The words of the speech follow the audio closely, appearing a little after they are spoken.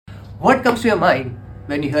What comes to your mind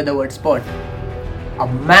when you hear the word sport? A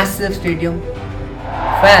massive stadium,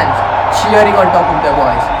 fans cheering on top of their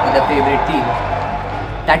voice for their favorite team,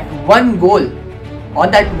 that one goal or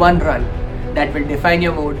that one run that will define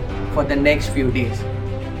your mood for the next few days.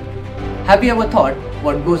 Have you ever thought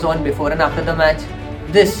what goes on before and after the match?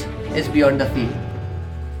 This is Beyond the Field,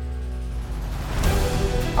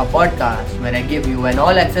 a podcast where I give you an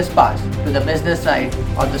all-access pass to the business side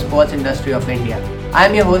of the sports industry of India. I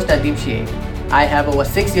am your host Adeep Sheikh. I have over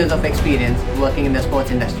 6 years of experience working in the sports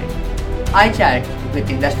industry. I chat with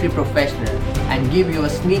industry professionals and give you a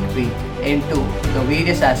sneak peek into the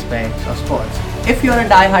various aspects of sports. If you are a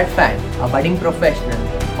die-hard fan, a budding professional,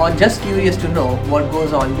 or just curious to know what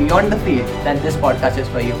goes on beyond the field, then this podcast is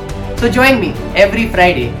for you. So join me every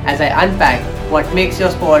Friday as I unpack what makes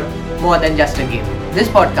your sport more than just a game. This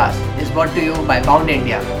podcast is brought to you by Bound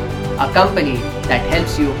India, a company that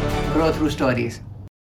helps you grow through stories.